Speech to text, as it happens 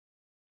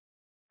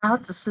How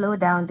to slow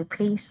down the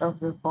pace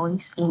of your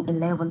voice in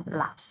 11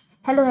 laps.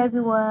 Hello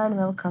everyone,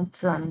 welcome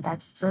to another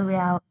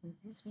tutorial. In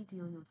this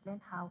video, you'll learn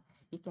how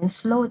you can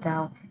slow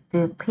down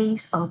the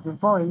pace of your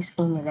voice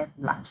in 11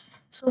 laps.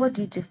 So what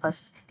do you do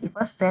first? The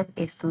first step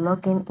is to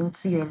log in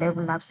into your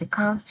 11 laps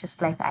account,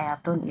 just like I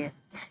have done here.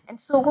 And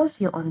so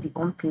once you're on the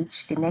home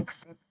page, the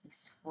next step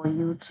is for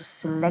you to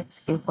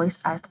select a voice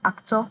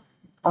actor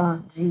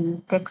on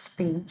the text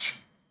page.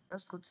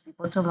 Just go to the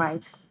bottom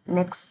right,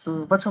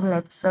 bottom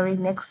left, sorry,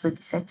 next to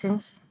the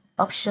settings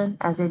option,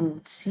 and then you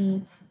would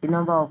see the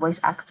number of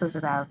voice actors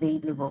that are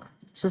available.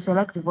 So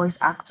select the voice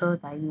actor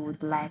that you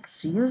would like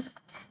to use.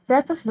 Then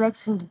after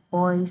selecting the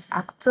voice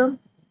actor,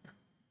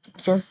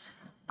 just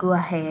go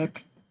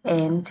ahead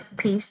and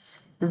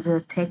paste the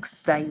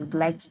text that you'd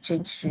like to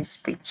change to a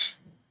speech.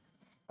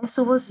 And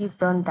so once you've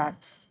done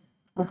that,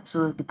 move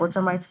to the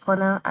bottom right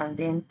corner and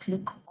then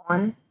click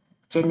on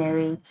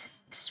generate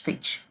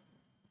speech.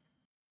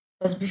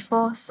 As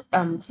before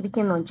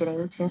clicking on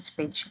generating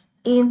speech,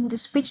 in the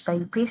speech that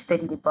you pasted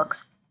in the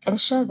box,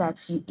 ensure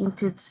that you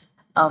input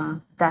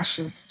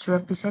dashes to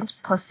represent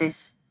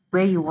pauses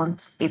where you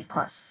want a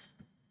pause.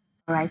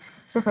 Alright,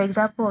 so for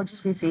example, I'm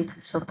just going to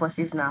include some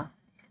pauses now,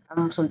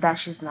 some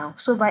dashes now.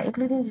 So by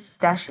including these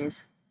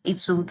dashes,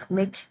 it would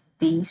make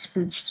the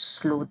speech to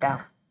slow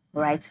down,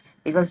 right?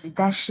 Because the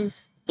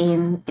dashes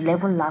in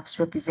 11 laps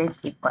represent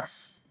a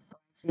pause.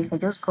 So you can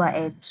just go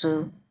ahead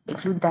to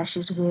include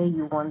dashes where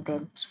you want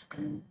them to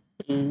be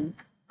a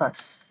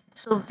pause.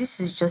 So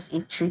this is just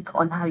a trick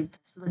on how you can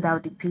slow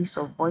down the pace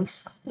of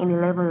voice in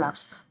 11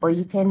 laps, but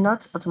you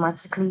cannot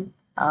automatically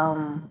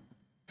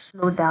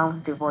slow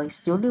down the voice.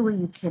 The only way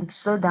you can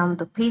slow down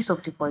the pace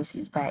of the voice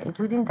is by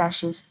including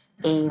dashes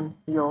in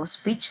your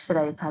speech so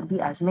that it can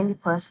be as many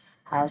parts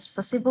as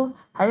possible.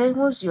 And then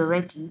once you're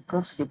ready,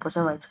 move to the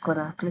bottom right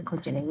corner, click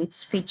on generate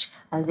speech,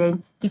 and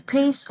then the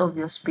pace of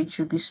your speech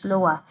will be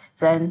slower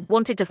than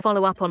Wanted to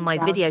follow up on my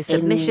video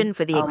submission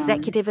for the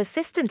executive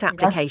assistant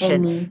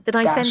application that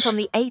I sent on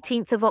the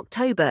 18th of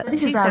October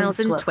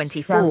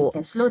 2024.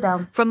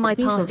 From my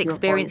past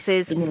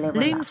experiences,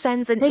 Loom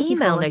sends an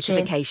email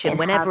notification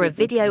whenever a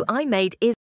video I made is